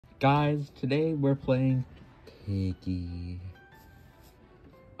Guys, today we're playing Piggy.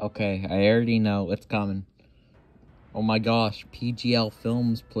 Okay, I already know it's coming. Oh my gosh, PGL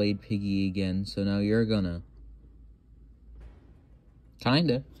Films played Piggy again, so now you're gonna.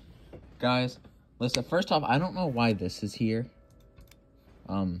 Kinda. Guys, listen, first off, I don't know why this is here.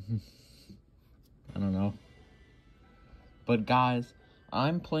 I don't know. But guys,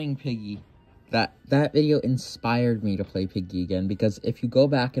 I'm playing Piggy. That video inspired me to play Piggy again, because if you go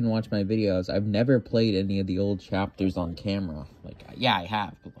back and watch my videos, I've never played any of the old chapters on camera. Like, yeah, I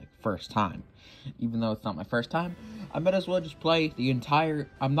have, but like, first time. Even though it's not my first time, I might as well just play the entire...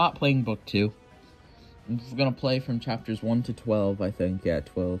 I'm not playing book 2. I'm just gonna play from chapters 1 to 12, I think. Yeah,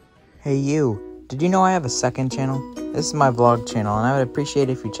 12. Hey you, did you know I have a second channel? This is my vlog channel, and I would appreciate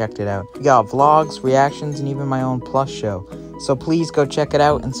it if you checked it out. We got vlogs, reactions, and even my own plus show. So please go check it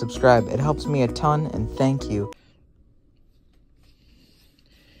out and subscribe. It helps me a ton, and thank you.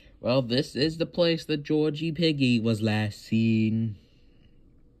 Well, this is the place that Georgie Piggy was last seen.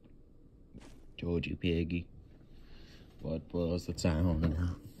 Georgie Piggy. What was the sound?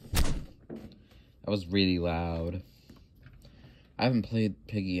 That was really loud. I haven't played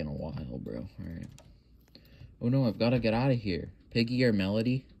Piggy in a while, bro. Alright. Oh no, I've got to get out of here. Piggy or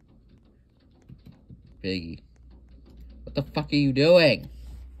Melody? Piggy. What the fuck are you doing?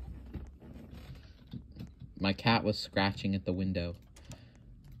 My cat was scratching at the window.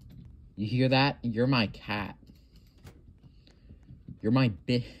 You hear that? You're my cat. You're my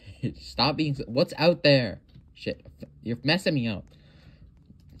bitch. Stop being... What's out there? Shit. You're messing me up.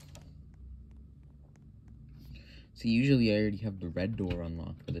 See, usually I already have the red door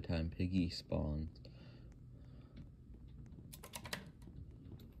unlocked by the time Piggy spawns.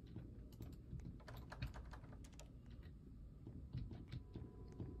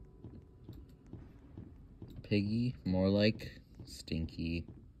 Piggy, more like Stinky.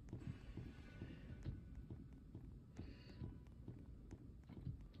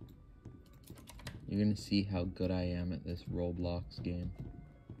 You're gonna see how good I am at this Roblox game.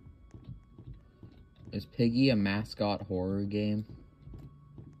 Is Piggy a mascot horror game?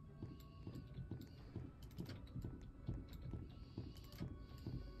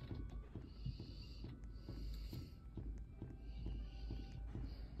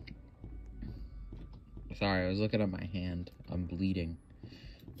 Sorry, I was looking at my hand. I'm bleeding.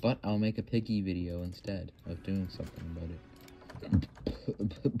 But I'll make a Piggy video instead of doing something about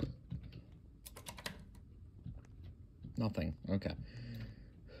it. Nothing. Okay.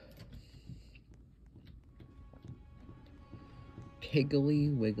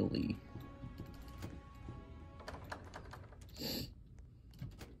 Piggly Wiggly.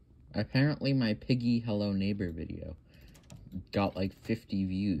 Apparently my Piggy Hello Neighbor video got like 50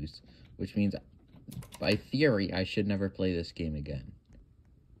 views, which means by theory I should never play this game again.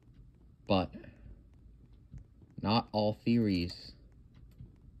 But not all theories.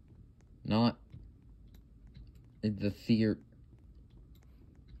 Not the theory.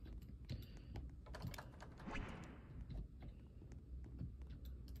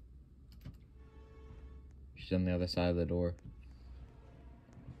 She's on the other side of the door.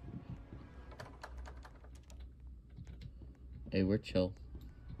 Hey, we're chill.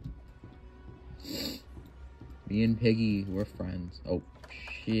 Me and Piggy, we're friends. Oh,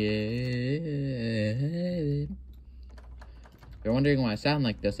 shit. If you're wondering why I sound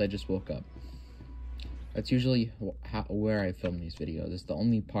like this, I just woke up. That's usually where I film these videos. It's the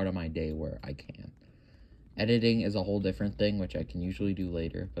only part of my day where I can. Editing is a whole different thing, which I can usually do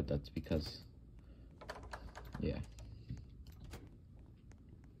later, but that's because... Yeah.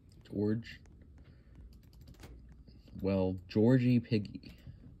 George. Well, Georgie Piggy.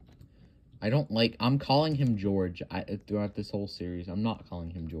 I don't like... I'm calling him George throughout this whole series. I'm not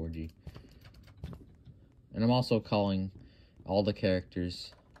calling him Georgie. And I'm also calling all the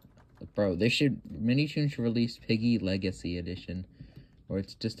characters... Bro, they should... MiniToon should release Piggy Legacy Edition. Where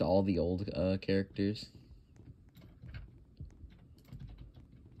it's just all the old characters.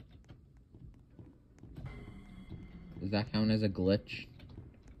 Does that count as a glitch?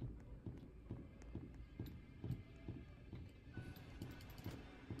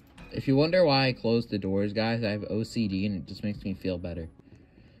 If you wonder why I closed the doors, guys, I have OCD and it just makes me feel better.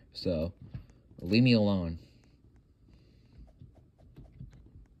 So, leave me alone.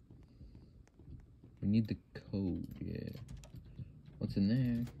 We need the code, yeah. What's in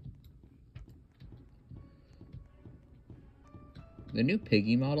there? The new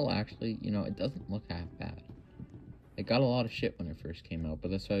Piggy model, actually, you know, it doesn't look half bad. It got a lot of shit when it first came out,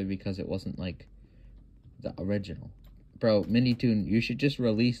 but that's probably because it wasn't, like, the original. Bro, MiniToon, you should just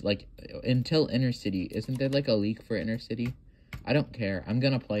release, like, until Inner City. Isn't there, like, a leak for Inner City? I don't care. I'm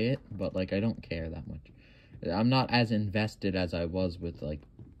gonna play it, but, like, I don't care that much. I'm not as invested as I was with, like,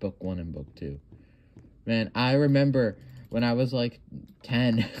 book 1 and book 2. Man, I remember when I was, like,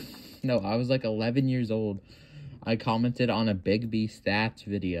 10. No, I was, like, 11 years old. I commented on a Big B Stats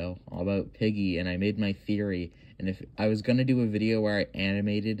video about Piggy, and I made my theory. And if I was gonna do a video where I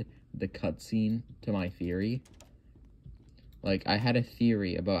animated the cutscene to my theory, like, I had a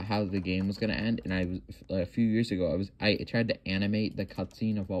theory about how the game was gonna end, and I was, a few years ago, I tried to animate the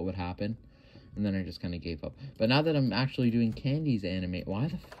cutscene of what would happen, and then I just kind of gave up. But now that I'm actually doing Candy's animate, why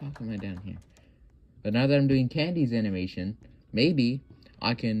the fuck am I down here? But now that I'm doing Candy's animation, maybe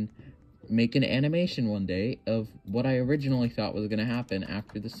I can make an animation one day of what I originally thought was gonna happen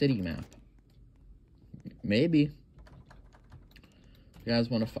after the city map. Maybe. If you guys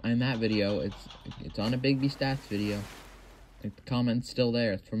want to find that video, it's on a Big B Stats video. I think the comment's still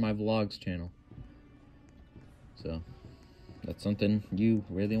there. It's from my vlogs channel. So, that's something you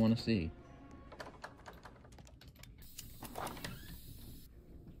really want to see.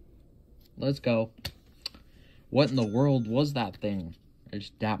 Let's go. What in the world was that thing? I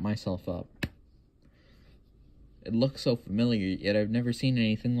just dapped myself up. It looks so familiar, yet I've never seen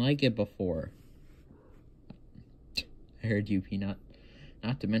anything like it before. I heard you, Peanut.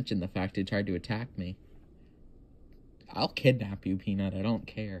 Not to mention the fact it tried to attack me. I'll kidnap you, Peanut. I don't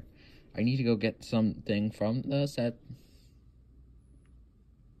care. I need to go get something from the set.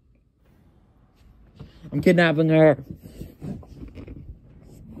 I'm kidnapping her.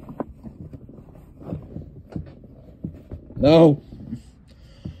 No.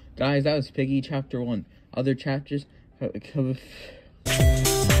 Guys, that was Piggy Chapter 1. Other chapters